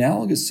an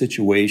analogous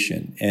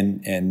situation,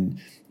 and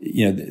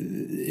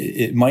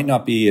it might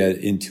not be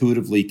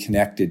intuitively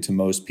connected to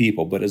most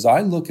people, but as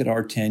I look at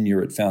our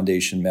tenure at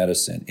Foundation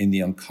Medicine in the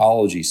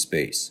oncology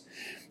space,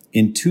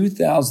 in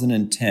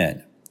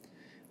 2010,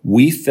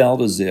 we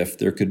felt as if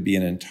there could be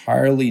an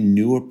entirely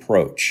new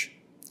approach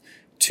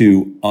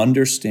to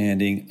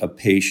understanding a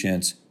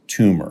patient's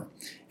tumor.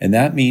 And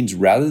that means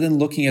rather than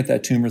looking at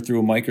that tumor through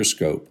a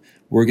microscope,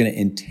 we're going to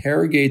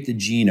interrogate the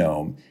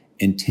genome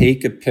and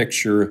take a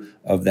picture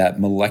of that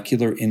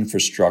molecular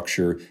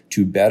infrastructure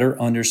to better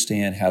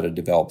understand how to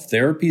develop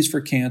therapies for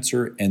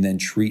cancer and then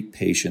treat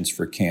patients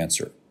for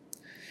cancer.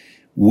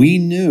 We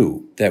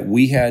knew that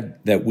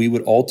we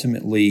would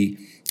ultimately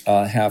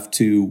have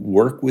to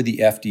work with the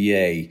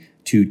FDA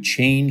to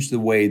change the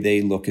way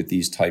they look at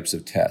these types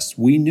of tests.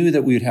 We knew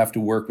that we would have to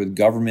work with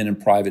government and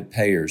private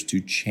payers to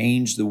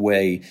change the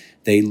way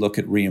they look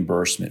at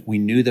reimbursement. We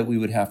knew that we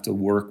would have to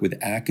work with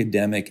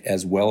academic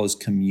as well as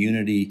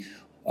community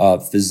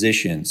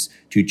physicians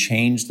to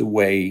change the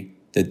way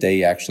that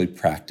they actually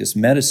practice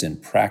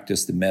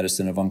the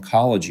medicine of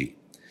oncology.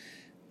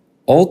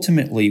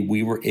 Ultimately,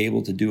 we were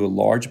able to do a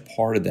large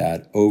part of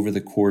that over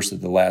the course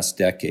of the last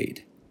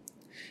decade.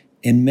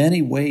 In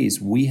many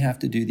ways, we have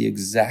to do the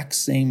exact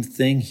same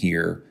thing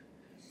here,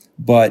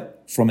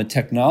 but from a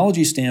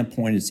technology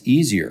standpoint, it's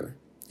easier.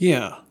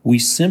 Yeah. We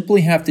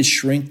simply have to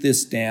shrink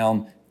this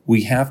down.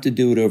 We have to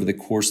do it over the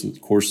course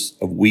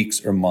of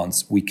weeks or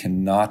months. We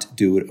cannot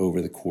do it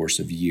over the course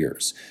of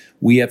years.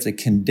 We have to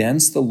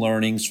condense the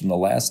learnings from the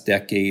last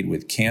decade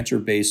with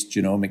cancer-based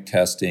genomic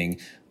testing,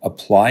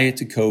 apply it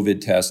to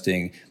COVID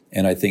testing,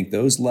 and I think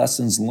those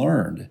lessons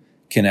learned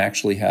can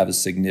actually have a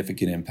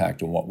significant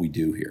impact on what we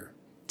do here.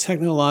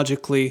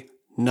 Technologically,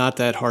 not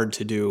that hard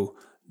to do.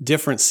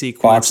 Different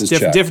sequence,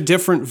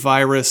 different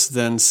virus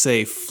than,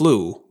 say,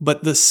 flu,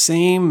 but the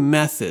same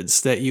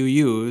methods that you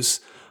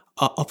use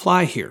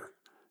apply here.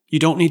 You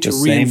don't need to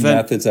reinvent. The same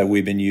methods that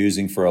we've been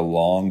using for a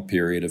long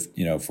period of,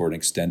 for an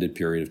extended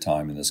period of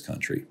time in this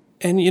country.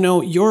 And,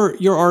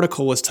 your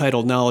article was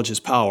titled Knowledge is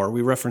Power.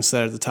 We referenced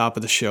that at the top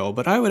of the show.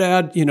 But I would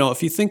add,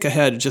 if you think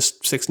ahead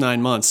just 6-9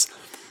 months,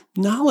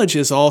 knowledge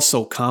is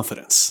also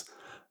confidence.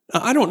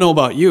 I don't know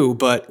about you,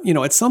 but,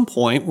 at some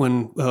point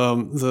when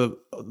the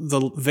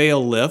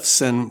veil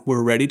lifts and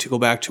we're ready to go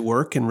back to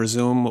work and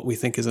resume what we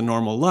think is a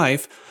normal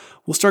life,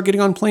 we'll start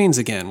getting on planes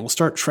again. We'll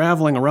start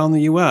traveling around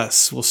the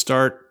U.S. We'll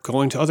start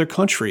going to other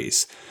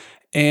countries.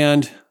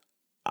 And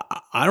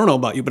I don't know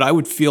about you, but I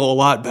would feel a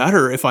lot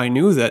better if I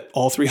knew that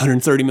all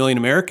 330 million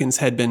Americans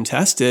had been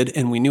tested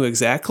and we knew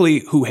exactly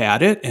who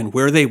had it and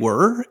where they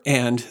were,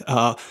 and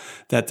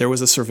that there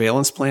was a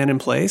surveillance plan in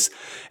place.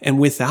 And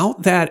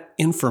without that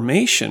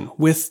information,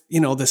 with,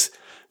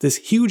 this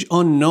huge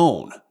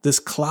unknown, this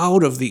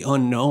cloud of the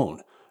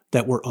unknown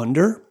that we're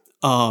under.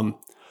 I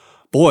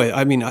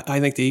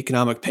think the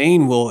economic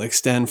pain will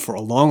extend for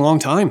a long, long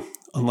time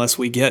unless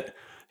we get,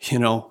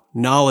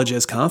 knowledge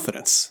as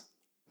confidence.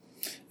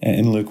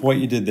 And Luke, what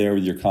you did there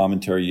with your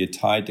commentary, you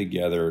tied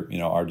together,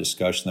 our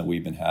discussion that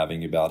we've been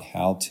having about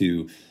how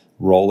to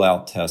roll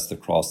out tests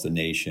across the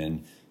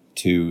nation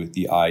to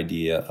the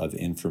idea of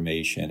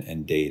information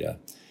and data.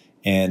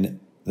 And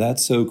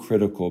that's so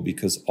critical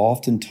because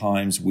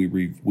oftentimes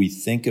we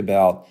think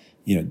about,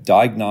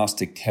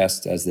 diagnostic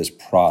tests as this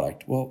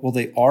product. Well,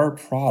 they are a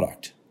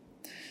product,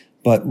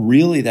 but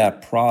really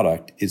that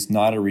product is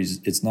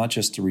it's not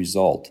just a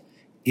result.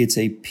 It's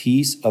a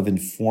piece of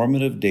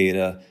informative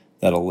data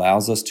that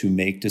allows us to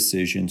make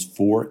decisions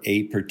for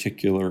a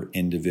particular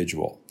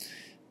individual.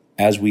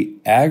 As we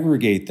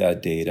aggregate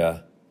that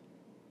data,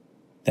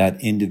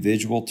 that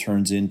individual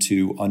turns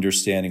into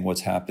understanding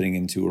what's happening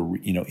in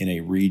a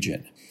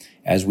region.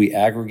 As we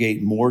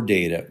aggregate more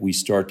data, we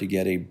start to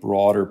get a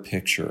broader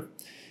picture.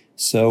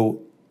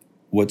 So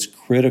what's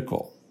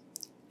critical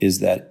is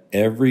that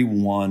every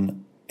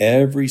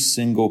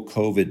single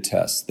COVID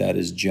test that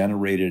is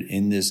generated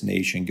in this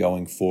nation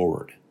going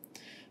forward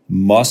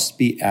must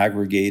be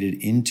aggregated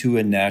into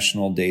a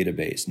national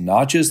database,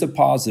 not just the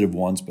positive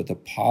ones, but the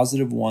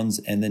positive ones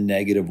and the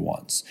negative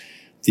ones.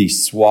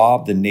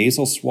 The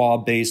nasal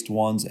swab-based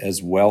ones,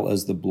 as well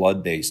as the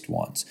blood-based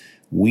ones.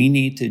 We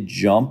need to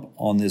jump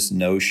on this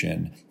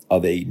notion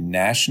of a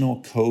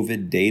national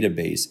COVID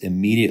database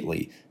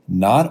immediately.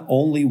 Not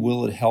only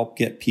will it help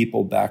get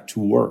people back to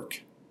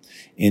work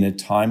in a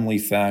timely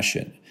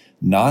fashion,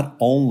 not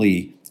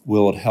only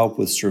will it help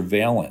with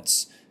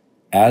surveillance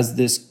as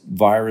this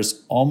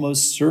virus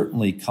almost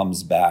certainly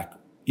comes back,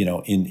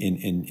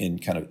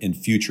 in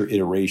future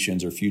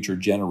iterations or future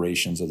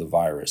generations of the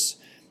virus,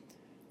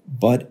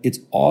 but it's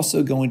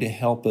also going to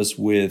help us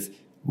with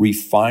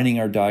refining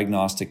our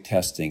diagnostic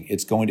testing.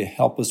 It's going to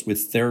help us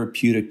with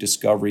therapeutic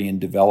discovery and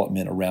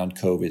development around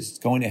COVID. It's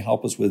going to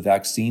help us with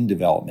vaccine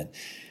development.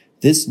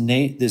 This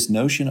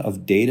notion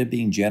of data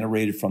being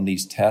generated from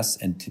these tests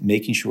and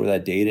making sure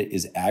that data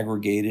is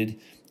aggregated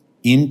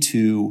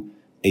into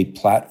a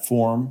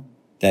platform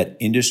that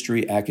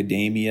industry,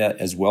 academia,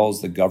 as well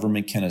as the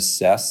government can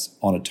assess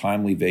on a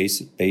timely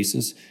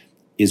basis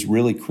is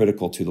really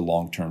critical to the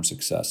long-term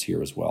success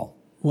here as well.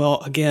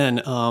 Well, again,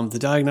 the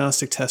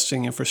diagnostic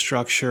testing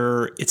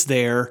infrastructure, it's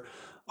there.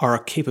 Our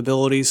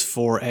capabilities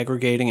for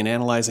aggregating and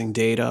analyzing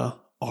data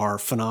are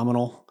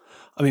phenomenal.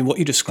 I mean, what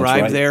you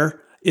described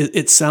there,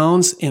 it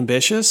sounds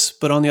ambitious,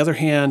 but on the other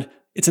hand,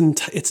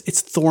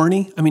 it's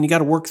thorny. I mean, you got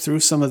to work through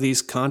some of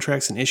these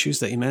contracts and issues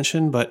that you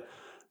mentioned, but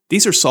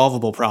these are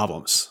solvable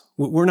problems.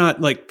 We're not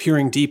like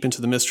peering deep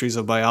into the mysteries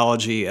of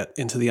biology,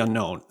 into the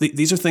unknown.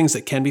 These are things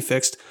that can be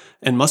fixed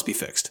and must be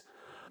fixed.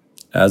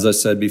 As I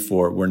said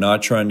before, we're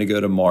not trying to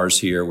go to Mars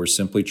here. We're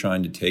simply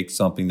trying to take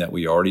something that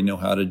we already know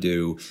how to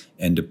do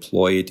and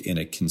deploy it in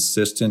a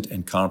consistent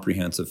and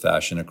comprehensive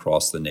fashion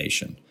across the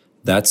nation.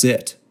 That's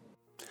it.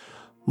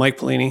 Mike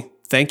Pellini,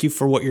 thank you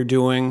for what you're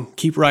doing.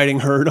 Keep riding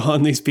herd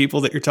on these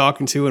people that you're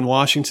talking to in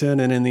Washington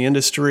and in the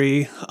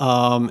industry,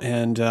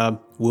 and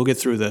we'll get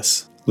through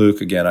this.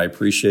 Luke, again, I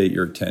appreciate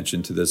your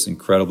attention to this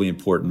incredibly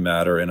important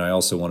matter, and I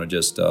also want to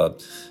just,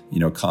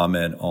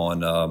 comment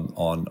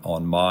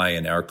on my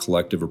and our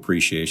collective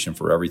appreciation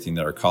for everything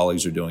that our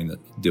colleagues are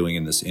doing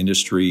in this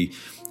industry,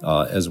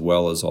 as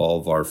well as all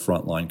of our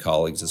frontline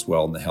colleagues as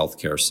well in the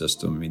healthcare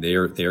system. I mean, they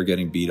are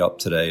getting beat up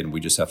today, and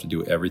we just have to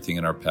do everything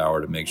in our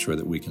power to make sure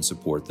that we can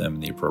support them in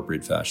the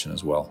appropriate fashion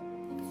as well.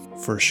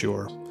 For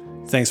sure.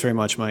 Thanks very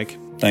much, Mike.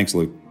 Thanks,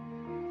 Luke.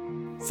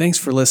 Thanks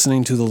for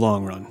listening to The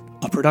Long Run,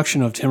 a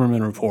production of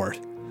Timmerman Report.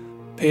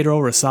 Pedro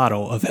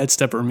Rosado of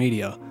Headstepper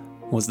Media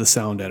was the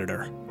sound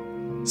editor.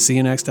 See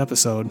you next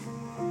episode.